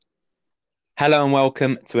Hello and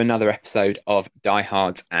welcome to another episode of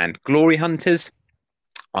Diehards and Glory Hunters.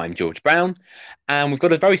 I'm George Brown, and we've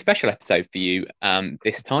got a very special episode for you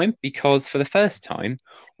this time because for the first time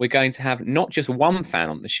we're going to have not just one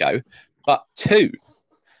fan on the show, but two.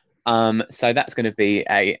 So that's going to be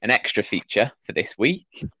an extra feature for this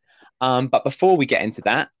week. But before we get into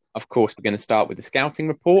that, of course, we're going to start with the scouting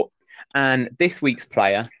report. And this week's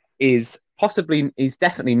player is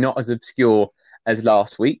definitely not as obscure as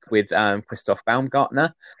last week with Christoph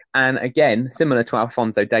Baumgartner. And again, similar to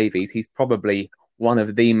Alphonso Davies, he's probably one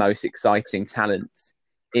of the most exciting talents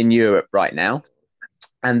in Europe right now.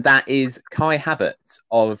 And that is Kai Havertz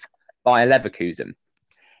of Bayer Leverkusen.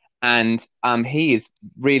 And he is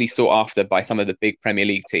really sought after by some of the big Premier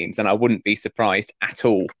League teams. And I wouldn't be surprised at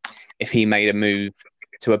all if he made a move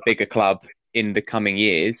to a bigger club in the coming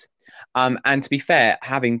years. And to be fair,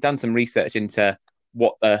 having done some research into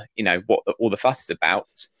what all the fuss is about,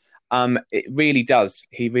 he really does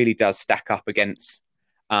stack up against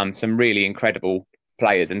some really incredible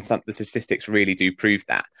players, and the statistics really do prove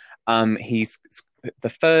that. He's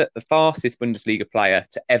the fastest Bundesliga player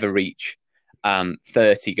to ever reach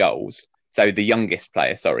 30 goals. So the youngest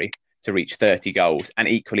player, to reach 30 goals, and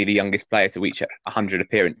equally the youngest player to reach 100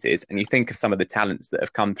 appearances. And you think of some of the talents that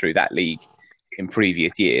have come through that league in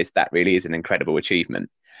previous years, that really is an incredible achievement.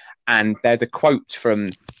 And there's a quote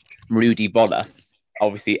from Rudi Voller,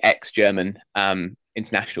 obviously ex-German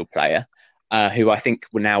international player, who I think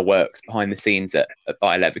now works behind the scenes at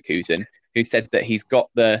Bayer Leverkusen, who said that he's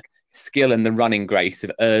got the skill and the running grace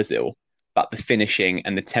of Ozil, but the finishing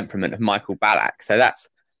and the temperament of Michael Ballack. So that's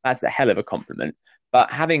a hell of a compliment.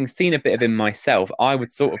 But having seen a bit of him myself, I would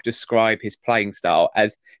sort of describe his playing style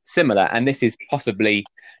as similar. And this is possibly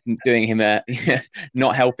doing him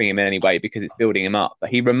not helping him in any way because it's building him up. But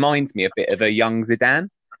he reminds me a bit of a young Zidane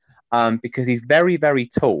because he's very, very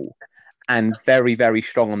tall and very, very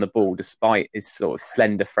strong on the ball despite his sort of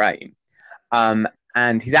slender frame. And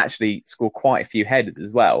he's actually scored quite a few headers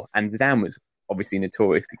as well. And Zidane was obviously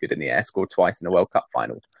notoriously good in the air, scored twice in a World Cup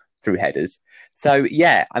final through headers. So,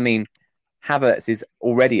 yeah, I mean, Havertz is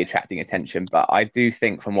already attracting attention, but I do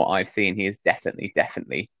think from what I've seen, he is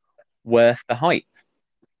definitely worth the hype.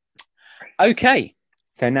 Okay,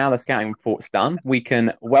 so now the scouting report's done. We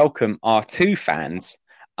can welcome our two fans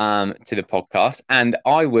to the podcast, and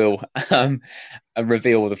I will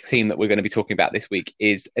reveal the team that we're going to be talking about this week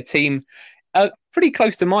is a team pretty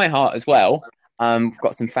close to my heart as well. We've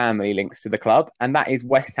got some family links to the club, and that is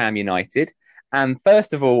West Ham United. And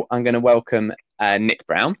first of all, I'm going to welcome Nick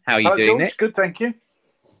Brown. How are you doing, George? Nick? Good, thank you.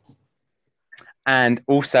 And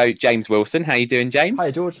also James Wilson. How are you doing, James? Hi,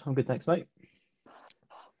 George. I'm good, thanks, mate.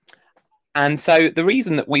 And so the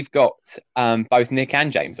reason that we've got both Nick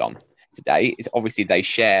and James on today is obviously they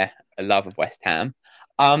share a love of West Ham.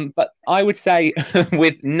 But I would say,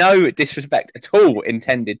 with no disrespect at all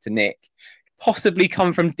intended to Nick, possibly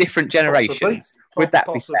come from different generations. Would that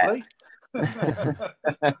be fair?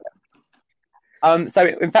 So,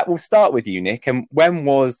 in fact, we'll start with you, Nick. And when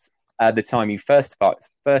was the time you first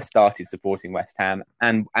started supporting West Ham?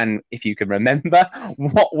 And if you can remember,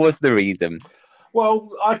 what was the reason? Well,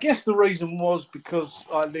 I guess the reason was because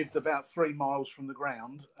I lived about 3 miles from the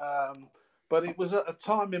ground. But it was at a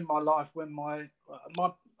time in my life when my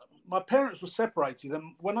parents were separated.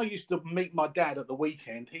 And when I used to meet my dad at the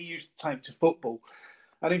weekend, he used to take to football.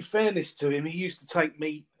 And in fairness to him, he used to take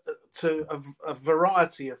me to a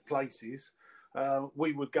variety of places.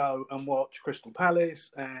 We would go and watch Crystal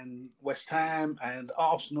Palace and West Ham and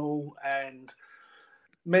Arsenal and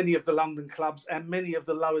many of the London clubs and many of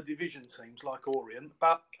the lower division teams like Orient.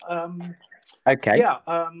 But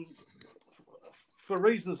for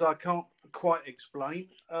reasons I can't quite explain,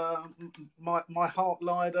 my heart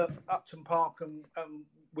lied at Upton Park and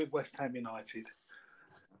with West Ham United.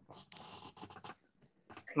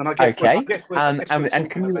 And I guess we're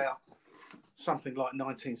talking about something like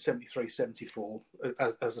 1973-74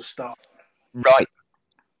 as a start. Right.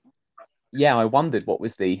 Yeah, I wondered what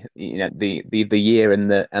was the year and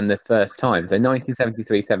the first time. So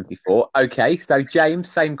 1973-74. Okay, so James,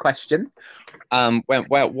 same question.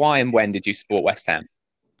 Why and when did you support West Ham?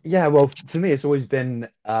 Yeah, well, for me, it's always been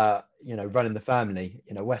running the family.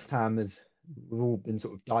 West Ham we've all been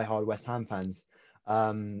sort of diehard West Ham fans.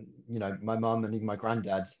 My mum and even my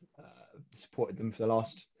granddad supported them for the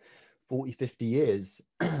last 40, 50 years.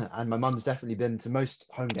 And my mum's definitely been to most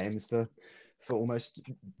home games for almost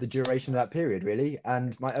the duration of that period, really.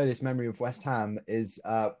 And my earliest memory of West Ham is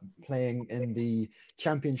playing in the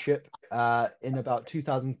Championship in about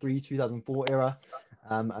 2003, 2004 era.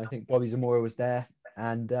 I think Bobby Zamora was there.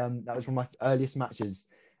 And that was one of my earliest matches.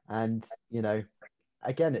 And,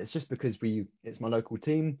 again, it's just because it's my local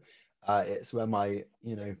team. It's where my,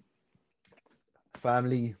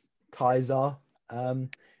 family ties are, and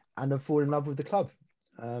I've fallen in love with the club.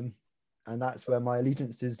 And that's where my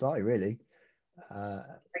allegiances lie, really.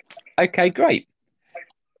 Okay, great.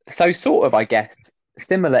 So sort of, I guess,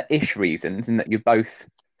 similar-ish reasons in that you both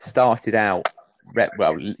started out,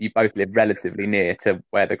 you both lived relatively near to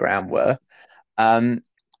where the ground were. And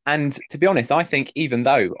to be honest, I think even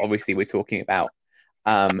though obviously we're talking about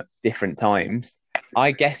different times,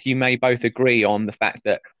 I guess you may both agree on the fact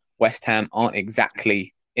that West Ham aren't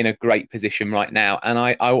exactly in a great position right now.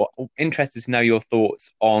 And I'm interested to know your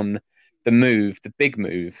thoughts on the big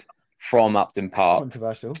move from Upton Park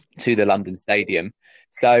Controversial. to the London Stadium.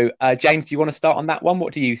 So, James, do you want to start on that one?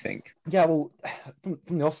 What do you think? Yeah, well,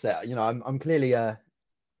 from the offset, I'm clearly a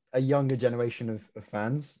younger generation of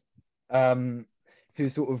fans who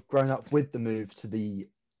sort of grown up with the move to the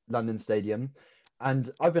London Stadium.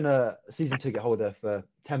 And I've been a season ticket holder for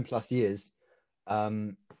 10 plus years.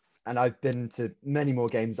 And I've been to many more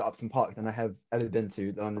games at Upton Park than I have ever been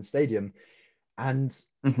to the London Stadium. And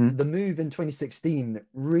the move in 2016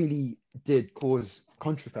 really did cause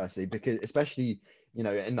controversy, because especially, in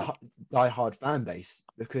the die-hard fan base,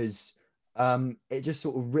 because it just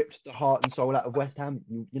sort of ripped the heart and soul out of West Ham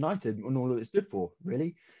United and all that it stood for,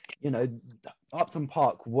 really. Upton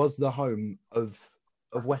Park was the home of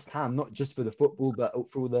West Ham, not just for the football, but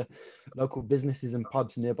for all the local businesses and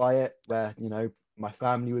pubs nearby it, where, my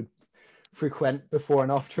family would frequent before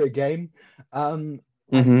and after a game.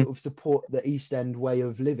 And sort of support the East End way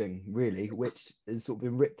of living, really, which has sort of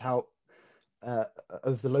been ripped out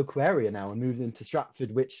of the local area now and moved into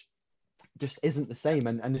Stratford, which just isn't the same.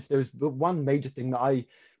 And if there's one major thing that I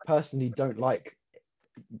personally don't like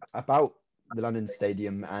about the London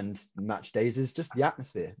Stadium and match days, is just the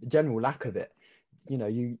atmosphere, the general lack of it.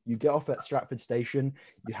 You get off at Stratford Station,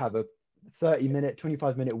 you have a 30-minute,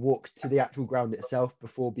 25-minute walk to the actual ground itself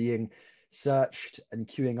before being searched and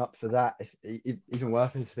queuing up for that. If even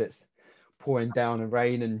worse, if it's pouring down and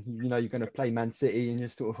rain, and you're going to play Man City, and you're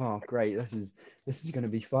sort of, oh great, this is going to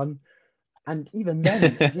be fun. And even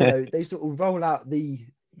then, they sort of roll out the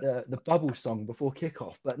bubble song before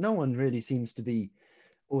kickoff, but no one really seems to be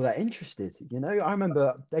all that interested. I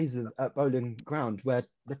remember days at Bowling Ground where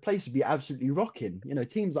the place would be absolutely rocking.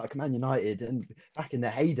 Teams like Man United, and back in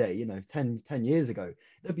their heyday, 10 years ago,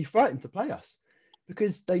 they'd be frightened to play us,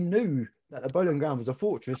 because they knew that the Bowling Ground was a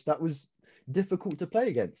fortress that was difficult to play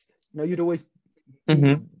against. You'd always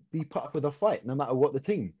be put up with a fight, no matter what the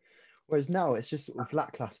team. Whereas now it's just sort of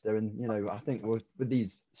lackluster. And, I think with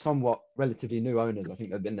these somewhat relatively new owners, I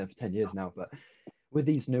think they've been there for 10 years now, but with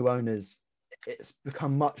these new owners, it's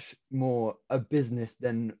become much more a business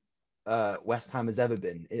than West Ham has ever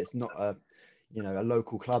been. It's not a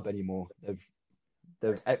local club anymore.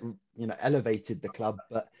 They've elevated the club,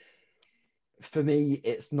 but for me,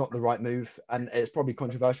 it's not the right move, and it's probably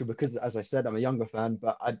controversial because, as I said, I'm a younger fan,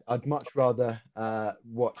 but I'd much rather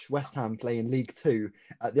watch West Ham play in League Two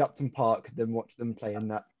at the Upton Park than watch them play in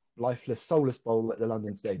that lifeless, soulless bowl at the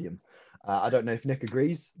London Stadium. I don't know if Nick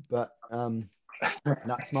agrees, but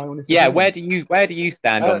that's my honest opinion. Where do you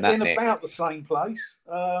stand on that, in Nick? About the same place.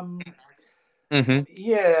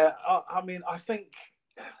 Yeah, I mean, I think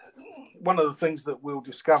one of the things that we'll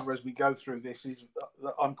discover as we go through this is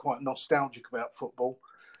that I'm quite nostalgic about football.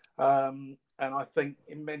 And I think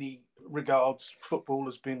in many regards, football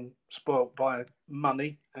has been spoilt by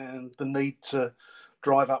money and the need to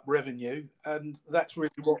drive up revenue. And that's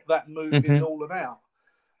really what that move is all about.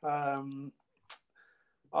 I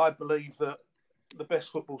believe that the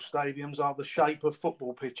best football stadiums are the shape of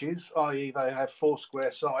football pitches, i.e. they have 4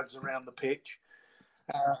 square sides around the pitch.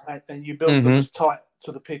 And you build them as tight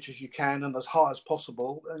to the pitch as you can and as high as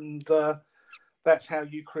possible, and that's how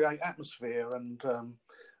you create atmosphere. And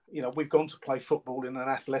we've gone to play football in an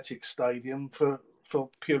athletic stadium for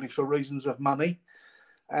purely for reasons of money,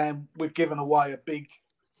 and we've given away a big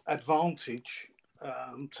advantage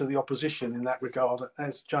to the opposition in that regard,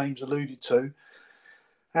 as James alluded to,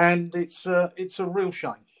 and it's a real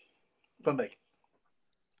shame for me.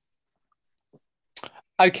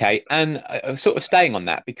 Okay, and sort of staying on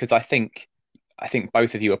that, because I think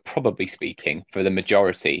both of you are probably speaking for the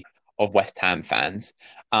majority of West Ham fans,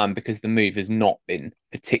 because the move has not been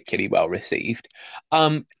particularly well received.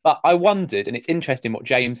 But I wondered, and it's interesting what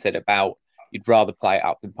James said about you'd rather play at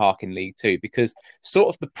Upton Park in League Two, because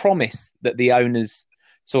sort of the promise that the owners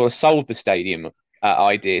sort of sold the stadium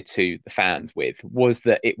idea to the fans with was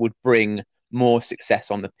that it would bring more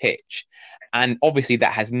success on the pitch. And obviously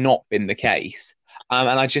that has not been the case. And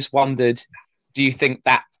I just wondered, do you think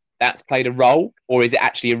that that's played a role, or is it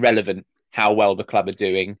actually irrelevant how well the club are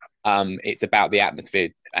doing. It's about the atmosphere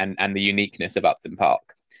and the uniqueness of Upton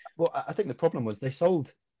Park. Well, I think the problem was they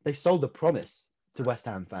sold a promise to West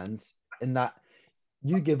Ham fans in that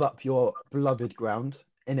you give up your beloved ground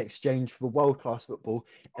in exchange for world-class football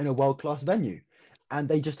in a world-class venue. And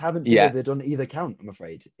they just haven't Yeah. delivered on either count, I'm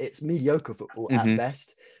afraid. It's mediocre football at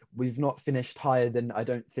best. We've not finished higher than, I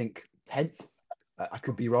don't think, 10th. I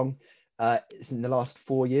could be wrong. It's in the last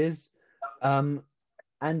 4 years. And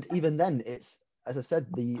even then, it's, as I said,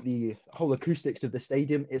 the whole acoustics of the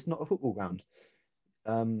stadium, it's not a football ground.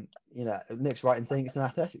 Nick's right in saying it's an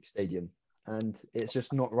athletic stadium. And it's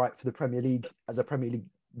just not right for the Premier League as a Premier League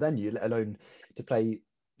venue, let alone to play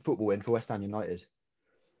football in for West Ham United.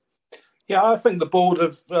 Yeah, I think the board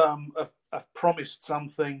have promised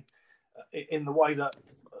something in the way that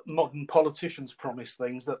modern politicians promise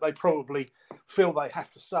things that they probably feel they have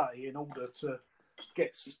to say in order to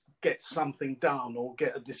get something done or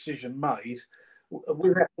get a decision made,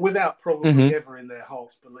 without probably ever in their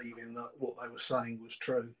hearts believing that what they were saying was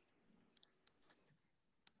true.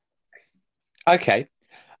 Okay.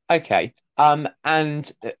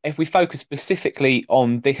 And if we focus specifically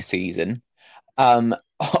on this season,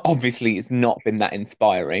 obviously it's not been that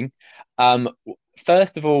inspiring.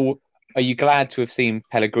 First of all, are you glad to have seen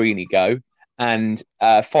Pellegrini go? And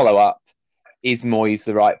follow up, is Moyes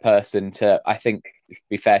the right person to, I think it'd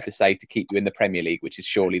be fair to say, to keep you in the Premier League, which is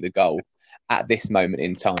surely the goal at this moment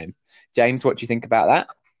in time? James, what do you think about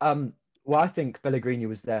that? Well, I think Pellegrini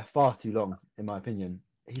was there far too long, in my opinion.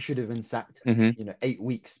 He should have been sacked, 8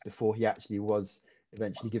 weeks before he actually was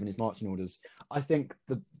eventually given his marching orders. I think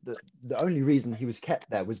the only reason he was kept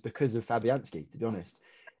there was because of Fabianski, to be honest.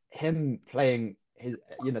 Him playing his,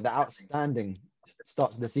 the outstanding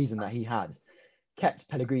start to the season that he had kept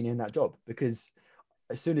Pellegrini in that job, because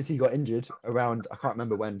as soon as he got injured around, I can't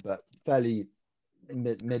remember when, but fairly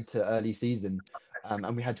mid to early season,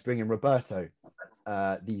 and we had to bring in Roberto,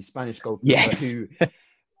 the Spanish goalkeeper, who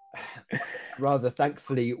rather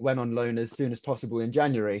thankfully went on loan as soon as possible in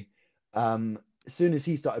January. As soon as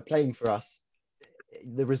he started playing for us,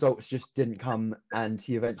 the results just didn't come, and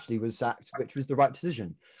he eventually was sacked, which was the right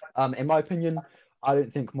decision. In my opinion, I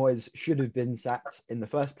don't think Moyes should have been sacked in the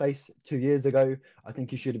first place 2 years ago. I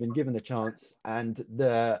think he should have been given the chance, and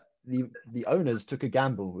the owners took a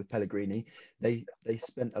gamble with Pellegrini. They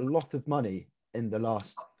spent a lot of money in the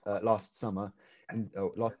last summer,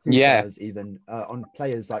 last 2 summers even, on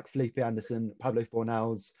players like Felipe Anderson, Pablo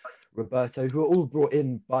Fornals, Roberto, who were all brought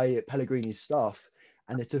in by Pellegrini's staff,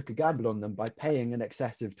 and they took a gamble on them by paying an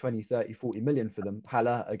excess of 20, 30, 40 million for them.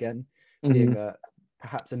 Haller, again, being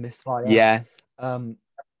perhaps a misfire. Yeah. And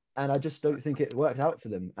I just don't think it worked out for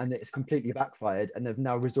them, and it's completely backfired, and they've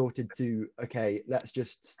now resorted to, okay, let's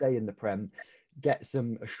just stay in the Prem, get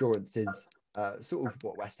some assurances, sort of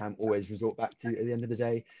what West Ham always resort back to at the end of the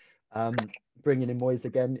day, bringing in Moyes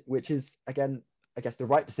again, which is, again, I guess the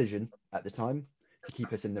right decision at the time to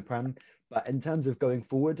keep us in the Prem. But in terms of going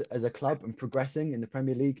forward as a club and progressing in the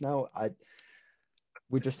Premier League now,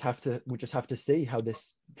 we just have to see how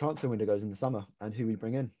this transfer window goes in the summer and who we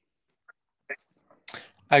bring in.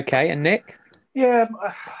 Okay, and Nick? Yeah,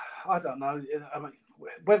 I don't know. I mean,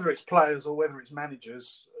 whether it's players or whether it's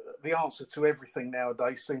managers, the answer to everything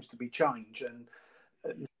nowadays seems to be change, and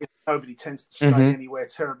nobody tends to stay anywhere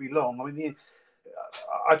terribly long. I mean,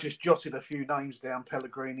 I just jotted a few names down: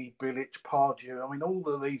 Pellegrini, Bilic, Pardew. I mean, all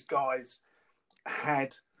of these guys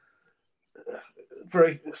had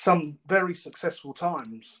some very successful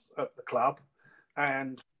times at the club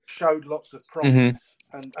and showed lots of promise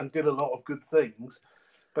and did a lot of good things.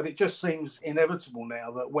 But it just seems inevitable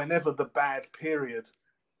now that whenever the bad period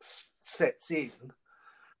sets in,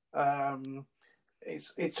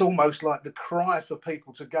 it's almost like the cry for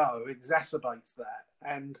people to go exacerbates that,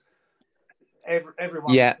 and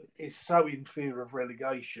everyone is so in fear of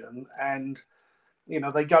relegation, and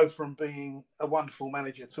they go from being a wonderful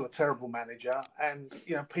manager to a terrible manager, and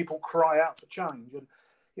people cry out for change. And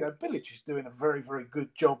Bilic is doing a very, very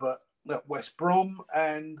good job at West Brom,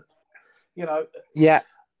 and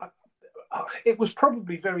it was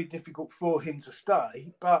probably very difficult for him to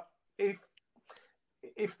stay, but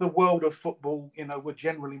if the world of football, were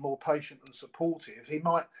generally more patient and supportive, he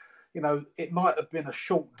might, it might have been a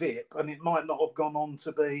short dip, and it might not have gone on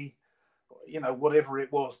to be, whatever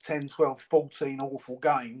it was, 10, 12, 14 awful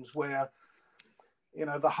games where,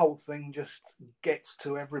 the whole thing just gets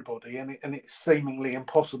to everybody, and it's seemingly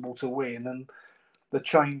impossible to win, and the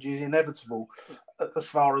change is inevitable. As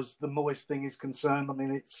far as the Moyes thing is concerned, I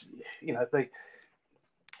mean, it's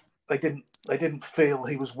they didn't feel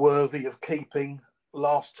he was worthy of keeping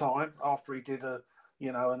last time after he did a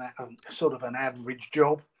sort of an average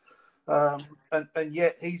job. And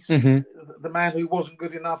yet he's Hmm. the man who wasn't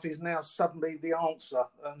good enough is now suddenly the answer,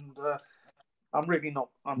 and I'm really not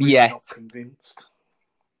Yes. convinced.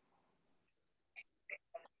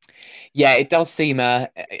 Yeah, it does seem.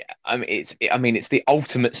 It's the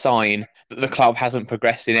ultimate sign that the club hasn't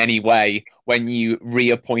progressed in any way when you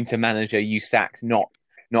reappoint a manager you sacked not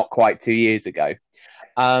quite 2 years ago.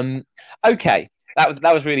 Okay,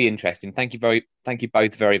 that was really interesting. Thank you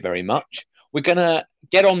both very very much. We're gonna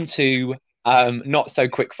get on to not so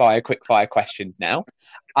quick fire questions now,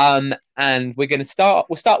 and we'll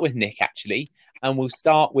start with Nick actually, and we'll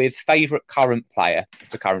start with favorite current player of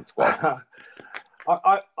the current squad.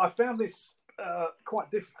 I found this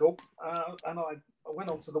quite difficult, and I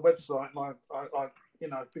went onto the website and I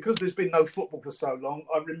because there's been no football for so long,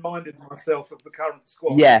 I reminded myself of the current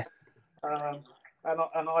squad. Yeah. I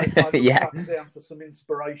looked Yeah. up and down for some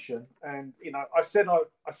inspiration, and I said I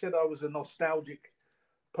was a nostalgic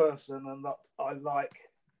person and that I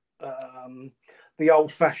like the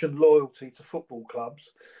old-fashioned loyalty to football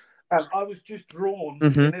clubs, and I was just drawn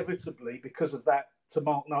inevitably because of that to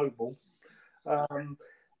Mark Noble.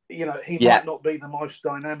 He might not be the most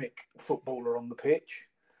dynamic footballer on the pitch,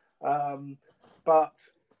 but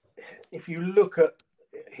if you look at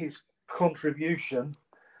his contribution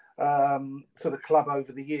to the club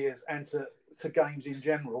over the years and to games in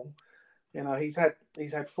general, he's had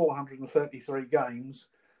 433 games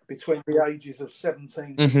between the ages of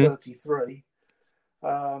 17 to 33.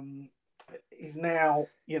 He's now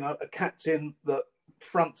a captain that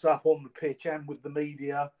fronts up on the pitch and with the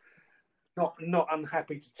media, not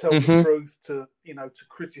unhappy to tell the truth, to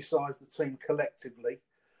criticise the team collectively,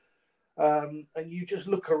 and you just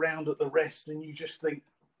look around at the rest and you just think,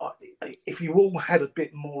 if you all had a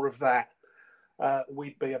bit more of that,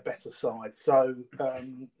 we'd be a better side. So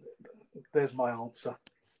there's my answer.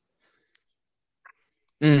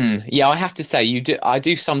 Yeah, I have to say, I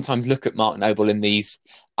do sometimes look at Mark Noble in these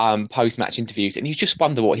post-match interviews, and you just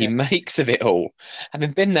wonder what he makes of it all.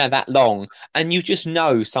 Having been there that long, and you just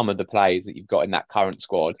know some of the players that you've got in that current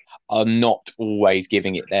squad are not always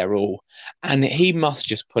giving it their all, and he must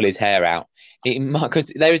just pull his hair out. Because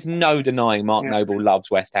there is no denying Mark Noble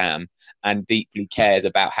loves West Ham and deeply cares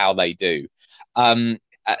about how they do.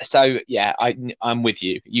 So yeah, I'm with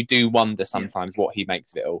you. You do wonder sometimes what he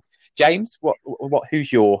makes of it all. James,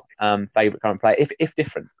 who's your favourite current player, if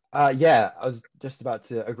different? Yeah, I was just about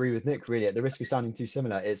to agree with Nick. Really, at the risk of sounding too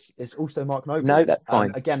similar, it's also Mark Noble. No, that's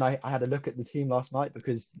fine. Again, I had a look at the team last night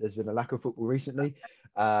because there's been a lack of football recently,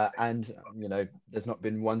 and there's not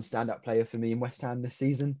been one standout player for me in West Ham this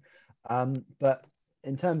season. But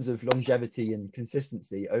in terms of longevity and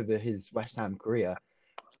consistency over his West Ham career,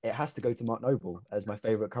 it has to go to Mark Noble as my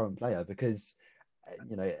favourite current player because,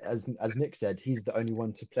 as Nick said, he's the only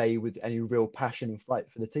one to play with any real passion and fight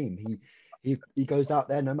for the team. He goes out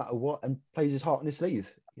there no matter what and plays his heart on his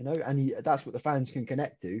sleeve, and that's what the fans can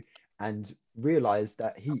connect to and realize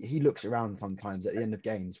that he looks around sometimes at the end of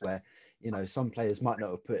games where, some players might not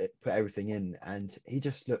have put everything in and he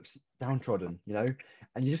just looks downtrodden, and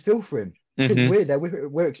you just feel for him because we're there,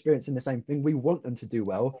 we're experiencing the same thing. We want them to do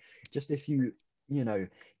well. Just if you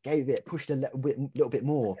pushed a little bit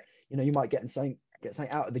more, you might get something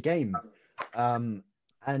out of the game.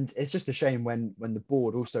 And it's just a shame when the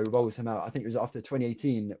board also rolls him out. I think it was after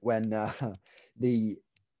 2018 when the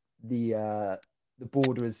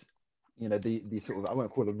board was, the sort of, I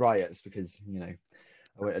won't call them riots because I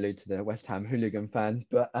won't allude to the West Ham hooligan fans,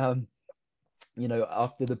 but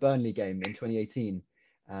after the Burnley game in 2018,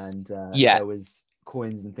 and there was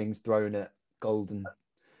coins and things thrown at Gold and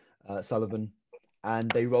Sullivan,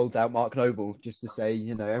 and they rolled out Mark Noble just to say,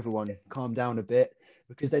 everyone calm down a bit,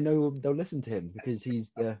 because they know they'll listen to him because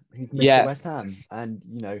he's Mr. West Ham, and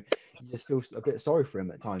you just feel a bit sorry for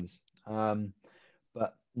him at times.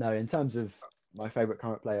 But no, in terms of my favourite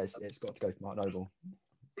current player, it's got to go to Mark Noble.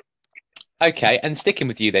 Okay, and sticking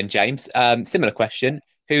with you then, James. Similar question: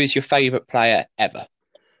 who is your favourite player ever?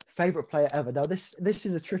 Favourite player ever. Now this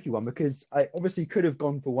is a tricky one because I obviously could have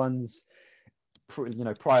gone for ones,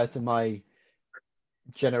 prior to my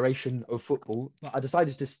generation of football, but I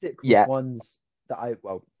decided to stick with ones that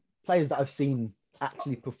players that I've seen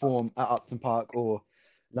actually perform at Upton Park or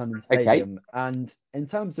London Stadium. Okay. And in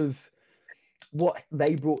terms of what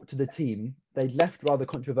they brought to the team, they left rather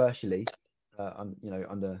controversially,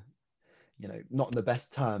 under not in the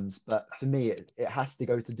best terms, but for me it has to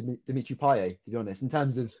go to Dimitri Payet, to be honest, in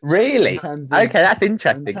terms of okay, that's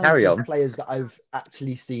interesting. Carry on. Players that I've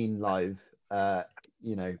actually seen live,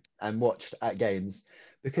 and watched at games,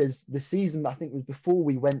 because the season, I think, was before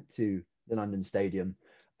we went to the London Stadium,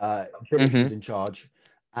 Bilic was in charge,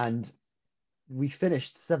 and we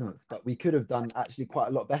finished seventh, but we could have done actually quite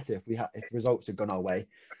a lot better if results had gone our way.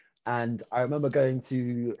 And I remember going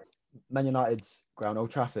to Man United's ground,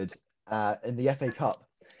 Old Trafford, in the FA Cup,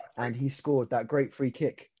 and he scored that great free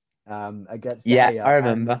kick against De Yeah, I Gea, and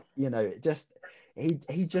remember.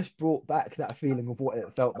 he just brought back that feeling of what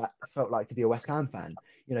it felt like to be a West Ham fan.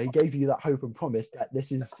 He gave you that hope and promise that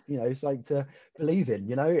this is something to believe in.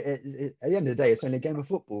 At the end of the day, it's only a game of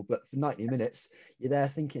football, but for 90 minutes, you're there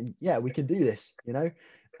thinking, yeah, we can do this.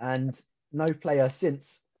 And no player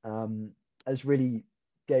since has really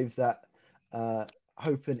gave that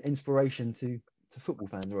hope and inspiration to football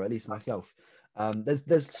fans, or at least myself.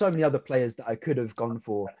 There's so many other players that I could have gone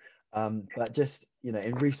for, but just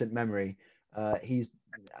in recent memory, he's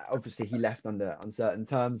obviously he left under uncertain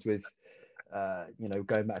terms with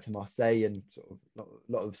going back to Marseille, and sort of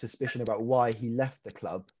a lot of suspicion about why he left the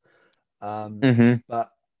club. Hmm.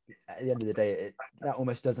 But at the end of the day, that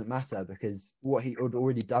almost doesn't matter, because what he had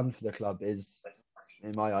already done for the club is,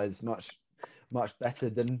 in my eyes, much better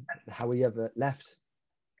than how he ever left.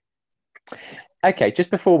 Okay, just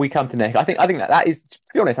before we come to Nick, I think that is, to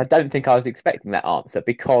be honest, I don't think I was expecting that answer,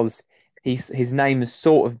 because his name has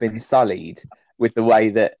sort of been sullied with the way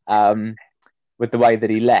that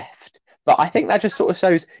he left. But I think that just sort of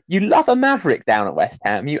shows you love a maverick down at West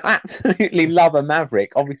Ham. You absolutely love a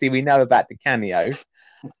maverick. Obviously, we know about Di Canio.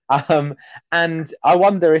 And I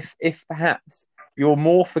wonder if perhaps you're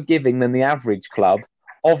more forgiving than the average club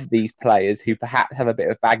of these players who perhaps have a bit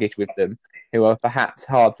of baggage with them, who are perhaps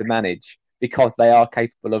hard to manage because they are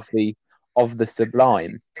capable of the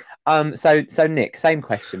sublime. So Nick, same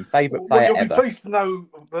question. Favourite Well, player you'll be ever? pleased to know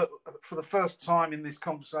that for the first time in this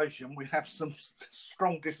conversation, we have some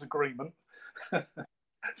strong disagreement.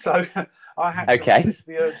 So I had to resist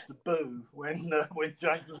the urge to boo when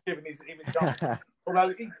James was giving his answer.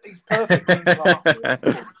 Although he's perfectly in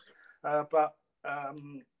class, but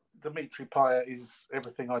Dimitri Payet is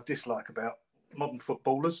everything I dislike about modern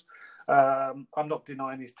footballers. I'm not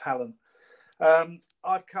denying his talent.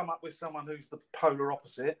 I've come up with someone who's the polar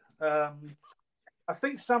opposite. I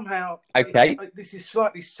think somehow this is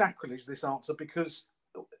slightly sacrilege, this answer, because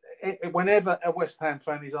whenever a West Ham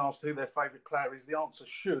fan is asked who their favourite player is, the answer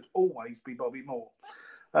should always be Bobby Moore.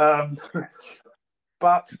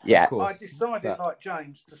 But yeah, I decided, like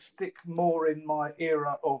James, to stick more in my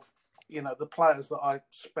era of the players that I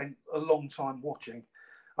spent a long time watching.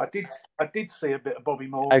 I did see a bit of Bobby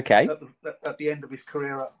Moore at the end of his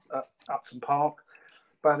career at Upton Park,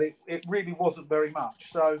 but it really wasn't very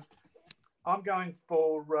much. So I'm going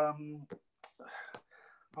for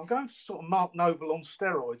sort of Mark Noble on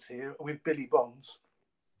steroids here with Billy Bonds.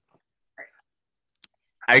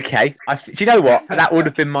 Okay, do you know what? That would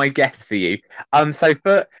have been my guess for you.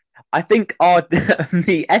 I think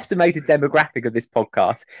the estimated demographic of this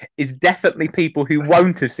podcast is definitely people who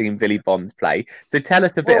won't have seen Billy Bonds play. So tell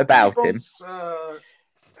us a bit about him.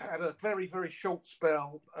 Had a very, very short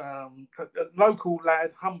spell. A local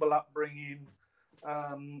lad, humble upbringing.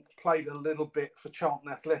 Played a little bit for Charlton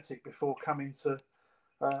Athletic before coming to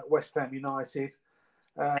West Ham United.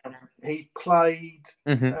 He played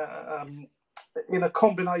in a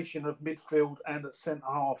combination of midfield and at centre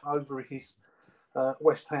half over his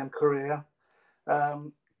West Ham career.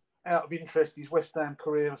 Out of interest, his West Ham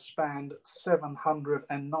career spanned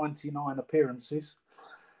 799 appearances.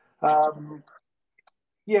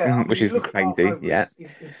 Which is crazy. Yeah,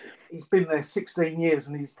 he's been there 16 years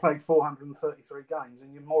and he's played 433 games,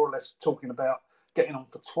 and you're more or less talking about getting on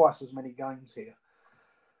for twice as many games here.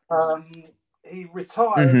 He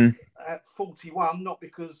retired at 41, not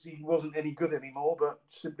because he wasn't any good anymore, but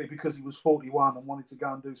simply because he was 41 and wanted to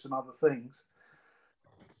go and do some other things.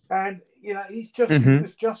 And he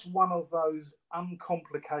was just one of those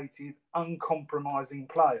uncomplicated, uncompromising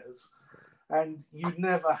players, and you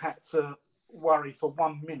never had to worry for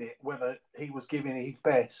 1 minute whether he was giving his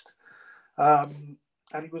best. And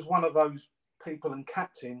he was one of those people and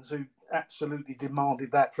captains who absolutely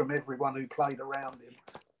demanded that from everyone who played around him.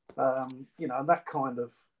 And that kind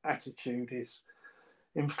of attitude is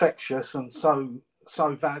infectious and so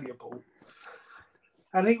valuable.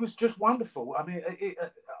 And he was just wonderful. I mean,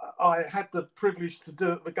 I had the privilege to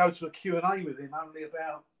go to a Q&A with him only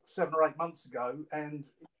about 7 or 8 months ago, and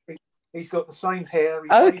he's got the same hair.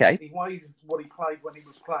 He weighs what he played when he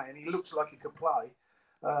was playing. He looks like he could play,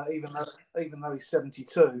 even though he's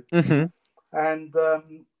 72. And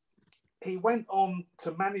he went on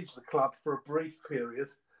to manage the club for a brief period.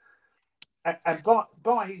 And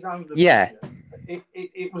by his own admission,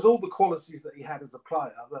 it was all the qualities that he had as a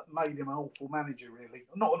player that made him an awful manager, really.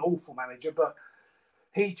 Not an awful manager, but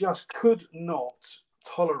he just could not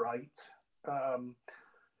tolerate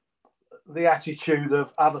the attitude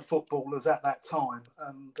of other footballers at that time.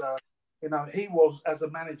 And, he was, as a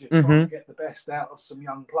manager, trying to get the best out of some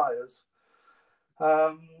young players.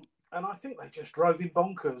 And I think they just drove him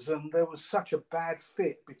bonkers. And there was such a bad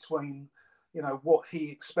fit between, what he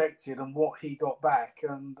expected and what he got back.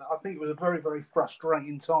 And I think it was a very, very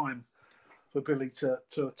frustrating time for Billy to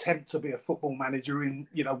attempt to be a football manager in,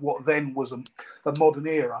 what then was a modern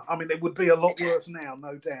era. I mean, it would be a lot worse now,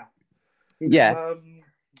 no doubt. Yeah.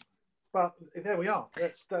 But there we are.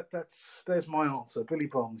 There's my answer. Billy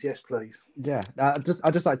Bonds, yes, please. Yeah, I'd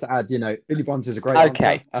just like to add, Billy Bonds is a great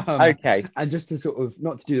Okay. answer. Okay. And just to sort of,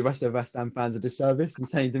 not to do the rest of West Ham fans a disservice and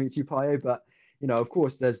saying Dimitri Payet, but, of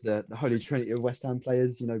course, there's the holy trinity of West Ham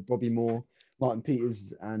players, Bobby Moore, Martin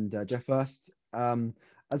Peters and Jeff Hurst,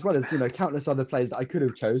 as well as, countless other players that I could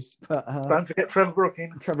have chose. But don't forget Trevor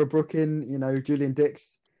Brooking. Julian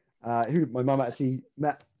Dix, who my mum actually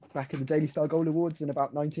met back in the Daily Star Gold Awards in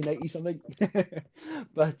about 1980 something.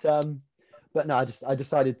 but no, I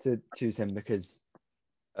decided to choose him because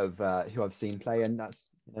of who I've seen play, and that's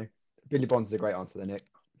Billy Bonds is a great answer there, Nick.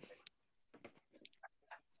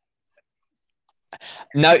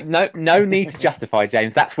 No need to justify,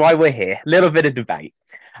 James. That's why we're here. A little bit of debate.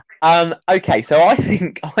 Okay, so I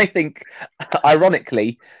think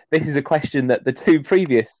ironically, this is a question that the two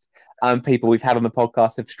previous people we've had on the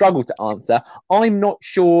podcast have struggled to answer. I'm not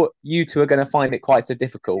sure you two are going to find it quite so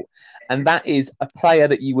difficult. And that is a player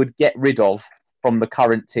that you would get rid of from the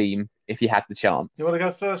current team if you had the chance. You want to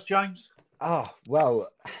go first, James? Oh, well,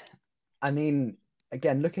 I mean,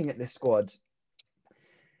 again, looking at this squad,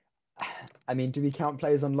 I mean, do we count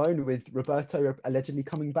players on loan with Roberto allegedly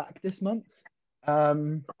coming back this month?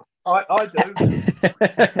 I do.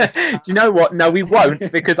 Do you know what? No, we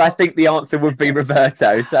won't, because I think the answer would be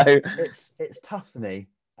Roberto. So it's tough for me.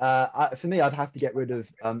 For me, I'd have to get rid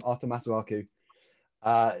of Arthur Masuaku.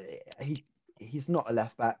 He's not a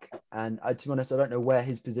left back, and to be honest, I don't know where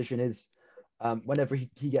his position is. Whenever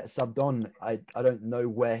he gets subbed on, I don't know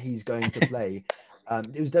where he's going to play.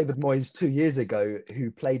 It was David Moyes 2 years ago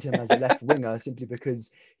who played him as a left winger simply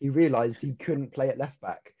because he realised he couldn't play at left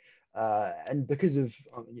back. And because of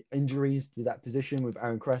injuries to that position with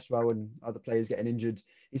Aaron Cresswell and other players getting injured,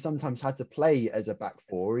 he sometimes had to play as a back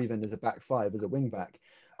four or even as a back five, as a wing back.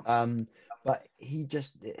 But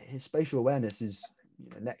his spatial awareness is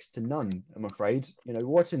next to none, I'm afraid.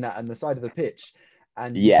 Watching that on the side of the pitch,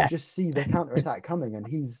 and you can just see the counter attack coming, and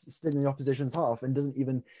he's still in the opposition's half and doesn't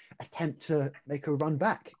even attempt to make a run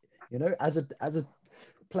back. As a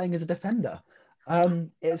playing as a defender.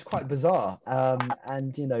 It's quite bizarre,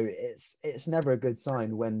 and it's never a good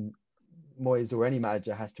sign when Moyes or any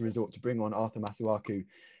manager has to resort to bring on Arthur Masuaku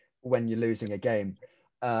when you're losing a game.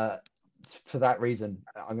 For that reason,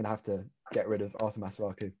 I'm going to have to get rid of Arthur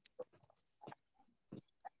Masuaku.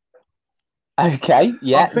 Okay,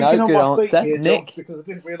 yeah, no, good answer, here, Nick. George, because I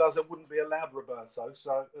didn't realise I wouldn't be allowed Roberto,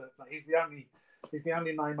 so he's the only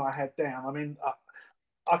name I had down. I mean.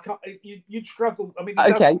 I can't. You'd struggle. I mean,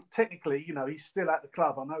 technically, he's still at the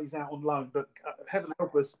club. I know he's out on loan, but heaven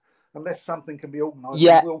help us, unless something can be organised, he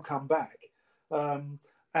will come back. And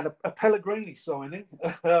a Pellegrini signing.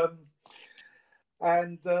 I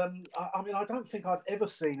mean, I don't think I've ever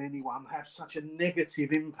seen anyone have such a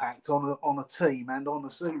negative impact on a team and on a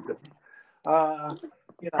season.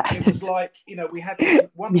 It was like we had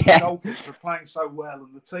one goalkeeper playing so well,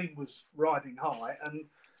 and the team was riding high, and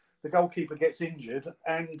the goalkeeper gets injured,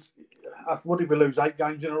 and what did we lose? 8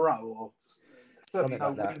 games in a row, or certainly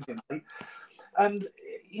no wins in 8. And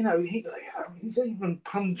he's even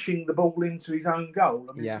punching the ball into his own goal.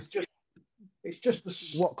 I mean, it's just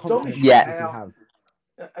what confidence does he have?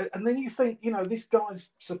 And then you think, this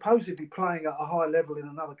guy's supposedly playing at a high level in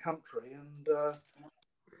another country, and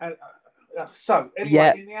so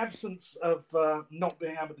anyway, in the absence of not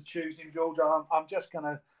being able to choose him, George, I'm just going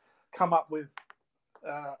to come up with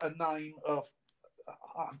a name of.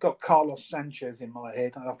 I've got Carlos Sanchez in my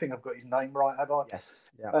head, and I think I've got his name right, have I? Yes.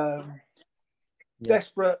 Yeah.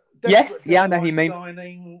 Desperate. Yes. Yeah, I know who you mean.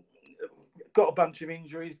 Signing, got a bunch of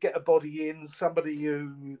injuries. Get a body in, somebody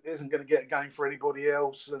who isn't going to get a game for anybody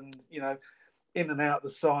else, and in and out the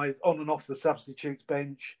side, on and off the substitutes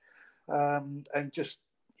bench, and just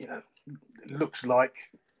looks like.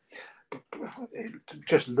 It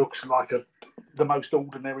just looks like the most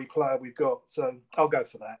ordinary player we've got. So I'll go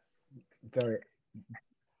for that. Very.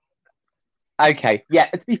 Okay. Yeah,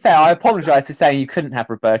 to be fair, I apologise for saying you couldn't have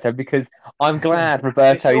Roberto, because I'm glad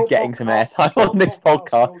Roberto is getting some airtime on this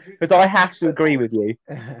podcast, because I have to agree with you.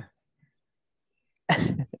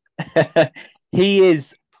 He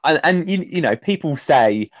is, and people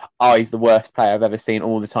say, he's the worst player I've ever seen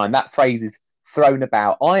all the time. That phrase is thrown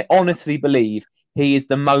about. I honestly believe he is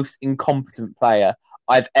the most incompetent player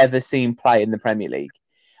I've ever seen play in the Premier League.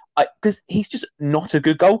 Because he's just not a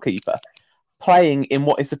good goalkeeper playing in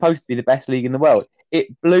what is supposed to be the best league in the world.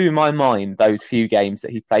 It blew my mind, those few games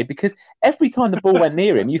that he played, because every time the ball went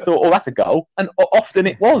near him, you thought, oh, that's a goal. And often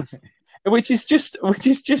it was, which is just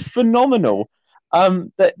phenomenal.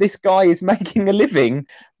 That this guy is making a living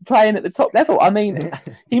playing at the top level. I mean,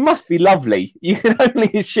 he must be lovely. You can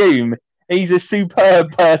only assume he's a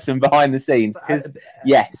superb person behind the scenes. Because,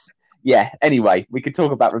 yes. Yeah, anyway, we could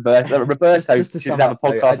talk about Roberto. Roberto should have a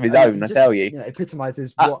podcast of his own, I tell you. It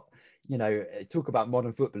epitomizes what, talk about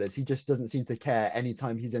modern footballers. He just doesn't seem to care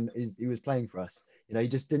anytime he was playing for us. He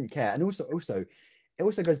just didn't care. And also, it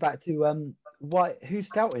also goes back to who's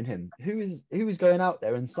scouting him? Who is going out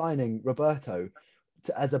there and signing Roberto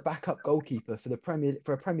as a backup goalkeeper for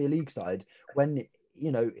a Premier League side when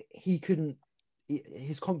he couldn't.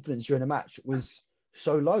 His confidence during a match was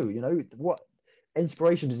so low. What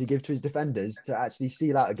inspiration does he give to his defenders to actually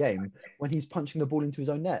seal out a game when he's punching the ball into his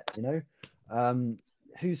own net?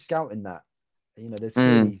 Who's scouting that? There's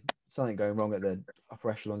clearly something going wrong at the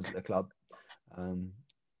upper echelons at the club.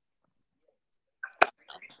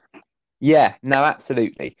 Yeah, no,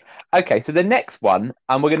 absolutely. Okay, so the next one,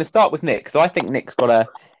 and we're going to start with Nick. So I think Nick's got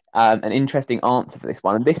an interesting answer for this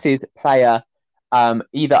one, and this is player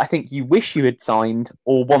either I think you wish you had signed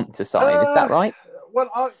or want to sign. Is that right? Well,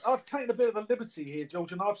 I've taken a bit of a liberty here,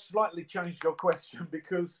 George, and I've slightly changed your question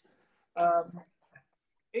because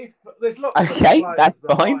if there's lots of players that's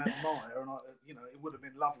that fine. I admire, and it would have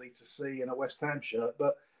been lovely to see in a West Ham shirt,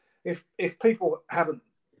 but if people haven't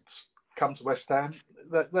come to West Ham,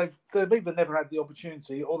 they've either never had the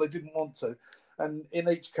opportunity or they didn't want to, and in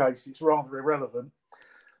each case, it's rather irrelevant.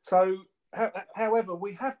 So, however,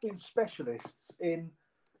 we have been specialists in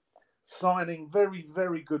signing very,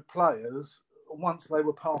 very good players once they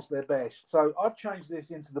were past their best. So I've changed this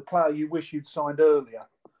into the player you wish you'd signed earlier.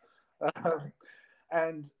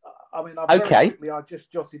 And I mean, I just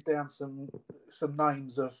jotted down some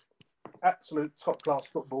names of absolute top class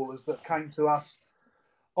footballers that came to us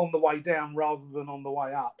on the way down rather than on the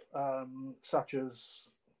way up, such as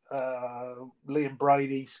Liam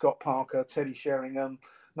Brady, Scott Parker, Teddy Sheringham,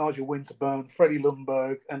 Nigel Winterburn, Freddie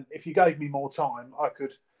Lundberg, and if you gave me more time, I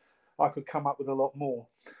could come up with a lot more.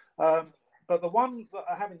 But the one that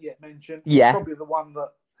I haven't yet mentioned is probably the one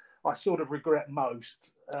that I sort of regret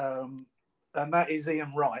most, and that is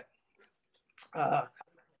Ian Wright. I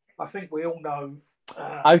think we all know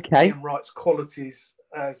Ian Wright's qualities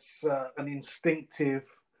as an instinctive,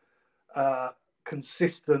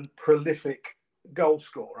 consistent, prolific goal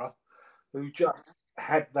scorer who just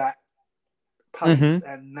had that pace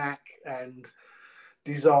and knack and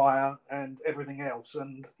desire and everything else.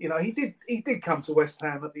 And he did come to West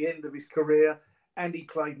Ham at the end of his career, and he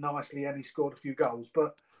played nicely and he scored a few goals.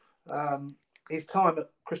 But his time at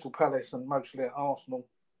Crystal Palace and mostly at Arsenal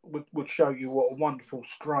would show you what a wonderful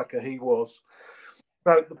striker he was.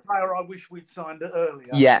 So the player I wish we'd signed earlier.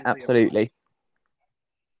 Yeah, absolutely.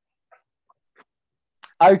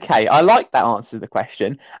 Okay, I like that answer to the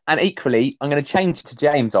question. And equally, I'm going to change to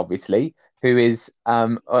James, obviously, who is,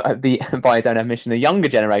 by his own admission, the younger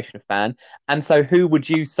generation of fan. And so who would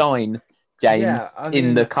you sign, James,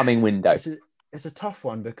 in the coming window? It's a tough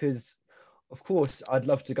one because, of course, I'd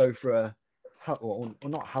love to go for well,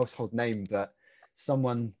 not household name, but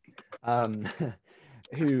someone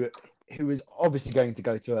who is obviously going to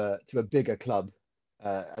go to a bigger club,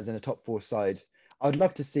 as in a top four side. I'd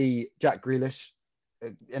love to see Jack Grealish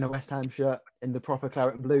in a West Ham shirt in the proper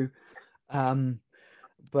claret and blue.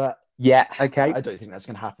 But yeah, okay. I don't think that's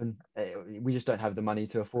going to happen. We just don't have the money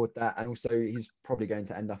to afford that. And also, he's probably going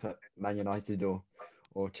to end up at Man United or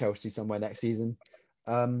Chelsea somewhere next season.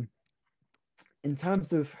 In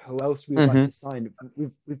terms of who else we would like to sign,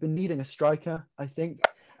 we've been needing a striker, I think.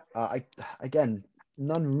 Again,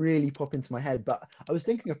 none really pop into my head, but I was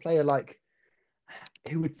thinking a player like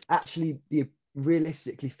who would actually be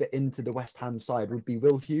realistically fit into the West Ham side would be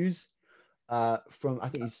Will Hughes. I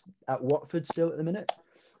think he's at Watford still at the minute.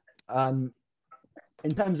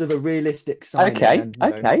 In terms of a realistic signing,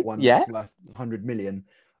 worth 100 million,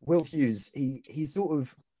 Will Hughes, he's sort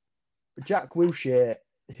of Jack Wilshere,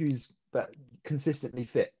 who's but consistently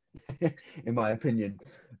fit, in my opinion.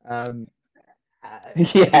 Even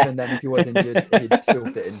then, if he was injured, he'd still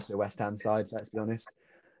fit into the West Ham side. Let's be honest.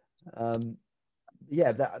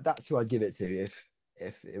 That's who I'd give it to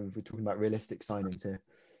if we're talking about realistic signings here.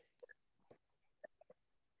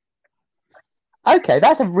 Okay,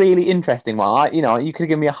 that's a really interesting one. You could have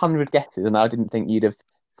given me 100 guesses, and I didn't think you'd have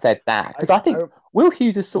said that, because I think Will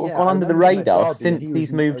Hughes has sort of gone I under the remember him at radar Derby, and since he was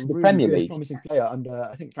he's moved a to the really Premier good, League. promising player under,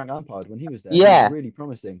 I think, Frank Lampard when he was there. Yeah. He was really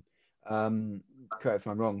promising. Correct if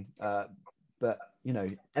I'm wrong. But, you know,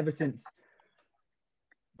 ever since...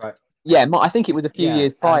 Right. Yeah, I think it was a few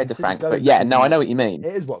years prior and to since Frank, going but yeah, to no, I know what you mean.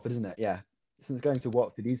 It is Watford, isn't it? Yeah. Since going to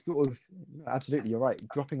Watford, he's sort of, absolutely, you're right,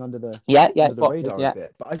 dropping under the it's Watford, radar a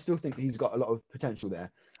bit. But I still think he's got a lot of potential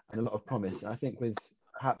there and a lot of promise. And I think with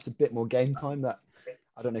perhaps a bit more game time that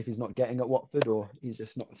I don't know if he's not getting at Watford or he's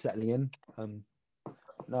just not settling in.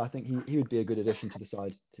 No, I think he would be a good addition to the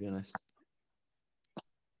side, to be honest.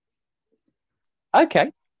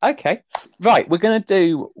 Okay. Right, we're going to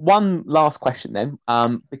do one last question then,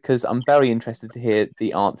 because I'm very interested to hear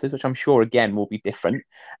the answers, which I'm sure, again, will be different.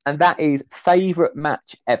 And that is favourite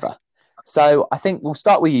match ever. So I think we'll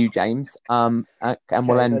start with you, James, and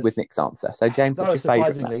we'll end with Nick's answer. So, James, what's your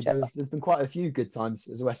favourite match ever? There's been quite a few good times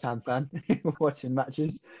as a West Ham fan watching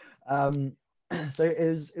matches. So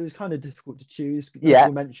it was kind of difficult to choose.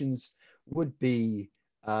 Honorable mentions would be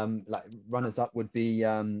like runners up would be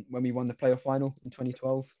when we won the playoff final in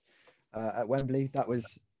 2012 at Wembley. That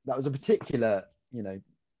was a particular, you know,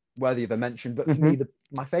 worthy of a mention. But for me,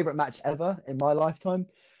 my favourite match ever in my lifetime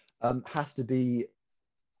has to be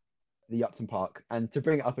the Upton Park. And to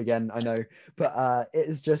bring it up again, I know, but it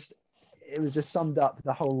was just summed up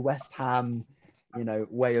the whole West Ham, you know,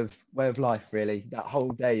 way of life, really. That whole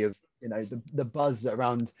day of, you know, the buzz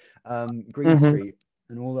around Green Street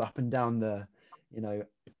and all up and down the, you know,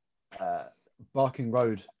 Barking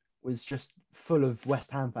Road was just full of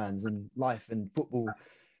West Ham fans and life and football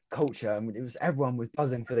culture. I mean, everyone was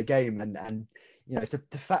buzzing for the game, and you know,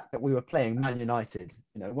 the fact that we were playing Man United,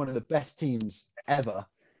 you know, one of the best teams ever.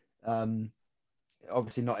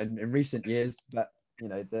 Obviously not in recent years, but you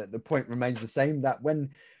know, the point remains the same, that when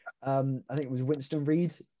I think it was Winston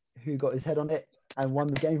Reid who got his head on it and won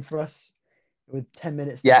the game for us with 10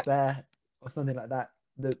 minutes to spare or something like that.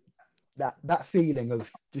 That feeling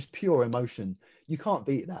of just pure emotion, you can't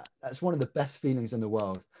beat that. That's one of the best feelings in the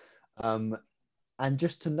world. And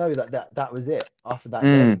just to know that was it after that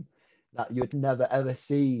game, that you'd never ever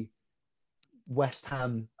see West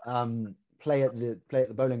Ham play at the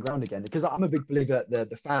Bowling Ground again, because I'm a big believer that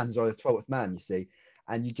the fans are the 12th man, you see,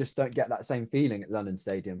 and you just don't get that same feeling at London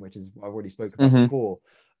Stadium, which is what I've already spoken about before.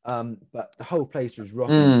 But the whole place was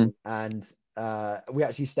rocking, and we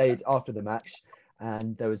actually stayed after the match,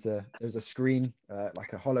 and there was a screen,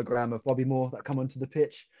 like a hologram of Bobby Moore that come onto the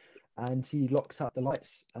pitch, and he locks up the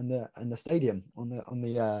lights and the stadium on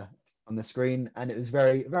the screen, and it was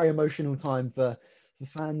very, very emotional time for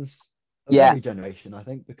fans of every generation, I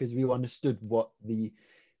think, because we understood what the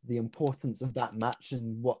importance of that match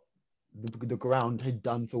and what the ground had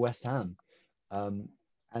done for West Ham. I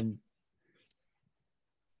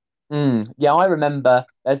remember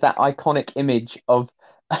there's that iconic image of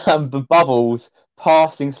the bubbles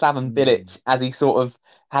passing Slaven Bilic as he sort of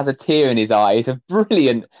has a tear in his eye. It's a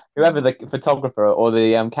brilliant, whoever the photographer or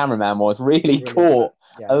the cameraman was, really caught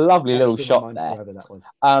a lovely little shot there.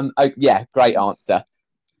 Great answer.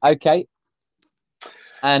 Okay.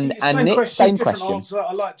 And same Nick, question, same different question. answer.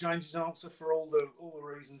 I like James's answer for all the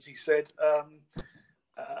reasons he said.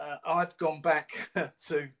 I've gone back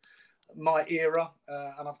to my era,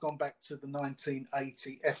 and I've gone back to the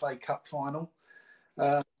 1980 FA Cup final.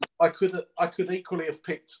 I could equally have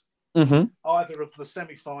picked either of the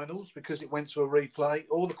semi-finals because it went to a replay,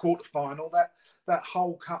 or the quarter-final. That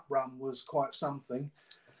whole cup run was quite something.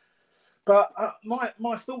 But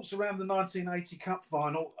my thoughts around the 1980 Cup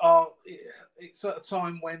final are, it's at a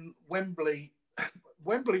time when Wembley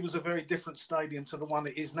was a very different stadium to the one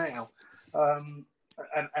it is now, and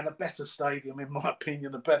a better stadium, in my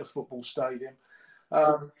opinion, a better football stadium.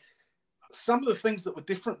 Some of the things that were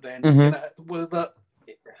different then were that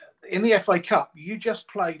in the FA Cup, you just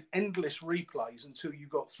played endless replays until you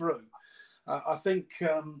got through. I think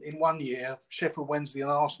in one year, Sheffield Wednesday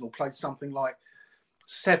and Arsenal played something like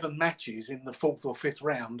 7 matches in the 4th or 5th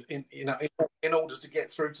round in order to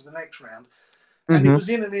get through to the next round. And it was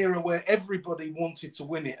in an era where everybody wanted to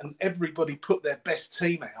win it and everybody put their best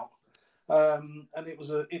team out. And it was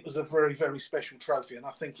a very, very special trophy. And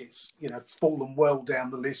I think it's, you know, fallen well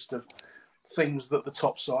down the list of things that the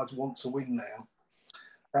top sides want to win now.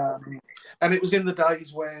 And it was in the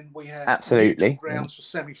days when we had neutral grounds for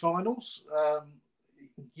semi-finals,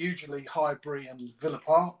 usually Highbury and Villa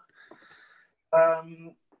Park.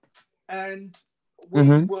 And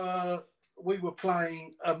we were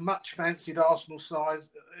playing a much fancied Arsenal side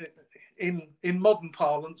in modern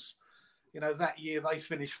parlance. You know, that year they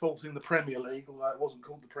finished 4th in the Premier League, although it wasn't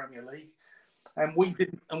called the Premier League. and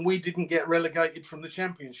we didn't get relegated from the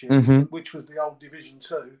Championship, Mm-hmm. which was the old Division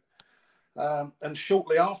 2. And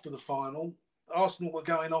shortly after the final, Arsenal were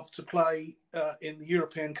going off to play in the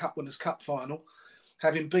European Cup Winners' Cup final,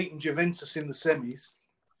 having beaten Juventus in the semis.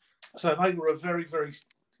 So they were a very, very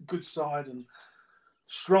good side and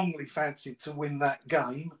strongly fancied to win that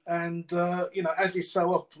game. And, as is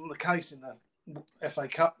so often the case in the FA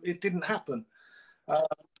Cup, it didn't happen.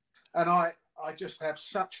 And I just have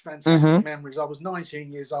such fantastic memories. I was 19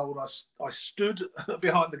 years old. I stood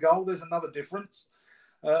behind the goal. There's another difference.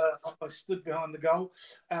 I stood behind the goal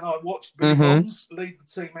and I watched Billy Bonds lead the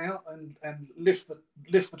team out and lift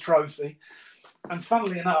the trophy. And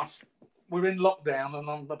funnily enough, we're in lockdown and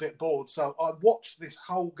I'm a bit bored. So I watched this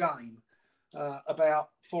whole game about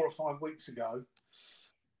 4 or 5 weeks ago.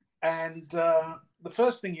 And the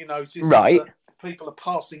first thing you notice is that people are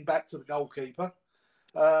passing back to the goalkeeper.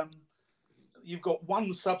 You've got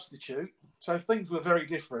one substitute. So things were very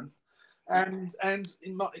different. And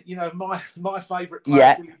in my favourite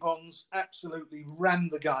player, Billy Bonds, absolutely ran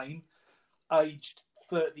the game, aged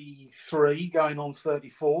 33, going on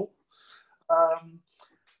 34.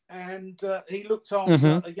 And he looked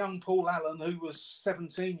after a young Paul Allen who was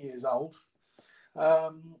 17 years old,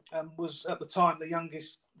 and was at the time the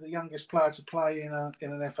youngest player to play in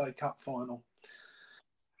an FA Cup final.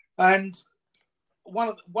 And one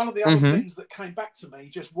of the other things that came back to me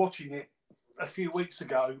just watching it a few weeks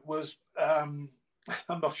ago was, I'm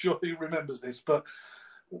not sure who remembers this, but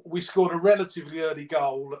we scored a relatively early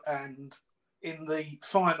goal, and in the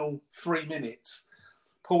final 3 minutes,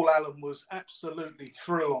 Paul Allen was absolutely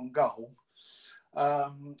through on goal,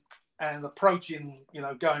 and approaching,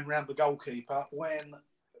 going round the goalkeeper when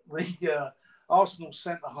the Arsenal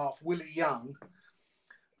centre-half, Willie Young,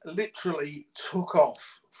 literally took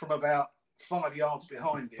off from about 5 yards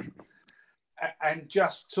behind him and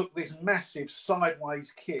just took this massive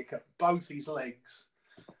sideways kick at both his legs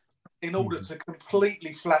in order to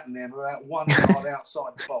completely flatten him about 1 yard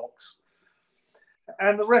outside the box.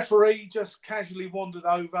 And the referee just casually wandered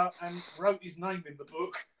over and wrote his name in the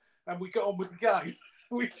book, and we got on with the game.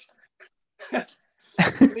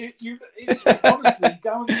 Honestly,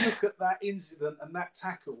 go and look at that incident and that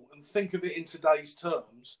tackle and think of it in today's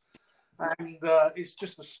terms. And it's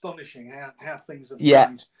just astonishing how things have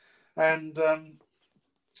changed. And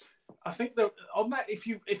I think that on that, if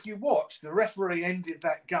you watch, the referee ended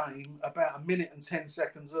that game about 1 minute and 10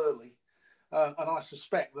 seconds early, and I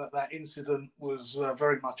suspect that incident was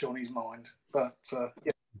very much on his mind. But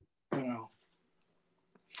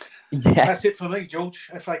that's it for me, George.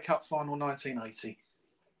 FA Cup final 1980.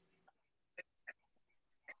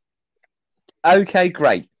 Okay,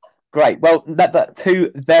 great. Well, that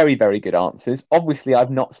two very, very good answers. Obviously,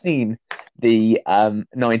 I've not seen the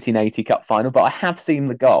 1980 Cup final, but I have seen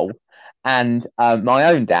the goal. And my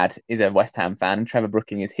own dad is a West Ham fan, and Trevor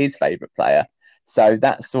Brooking is his favourite player. So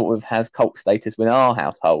that sort of has cult status within our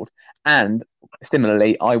household. And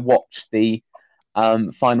similarly, I watched the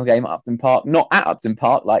final game at Upton Park, not at Upton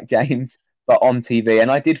Park like James, but on TV.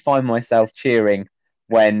 And I did find myself cheering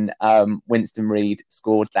when Winston Reid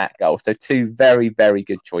scored that goal. So two very, very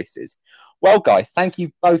good choices. Well, guys, thank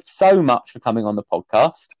you both so much for coming on the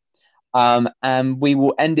podcast. And we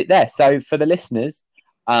will end it there. So for the listeners,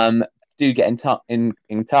 do get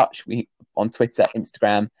in touch. We on Twitter,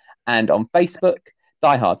 Instagram, and on Facebook.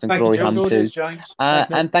 Diehards and Glory Hunters. James.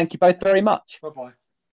 And thank you both very much. Bye-bye.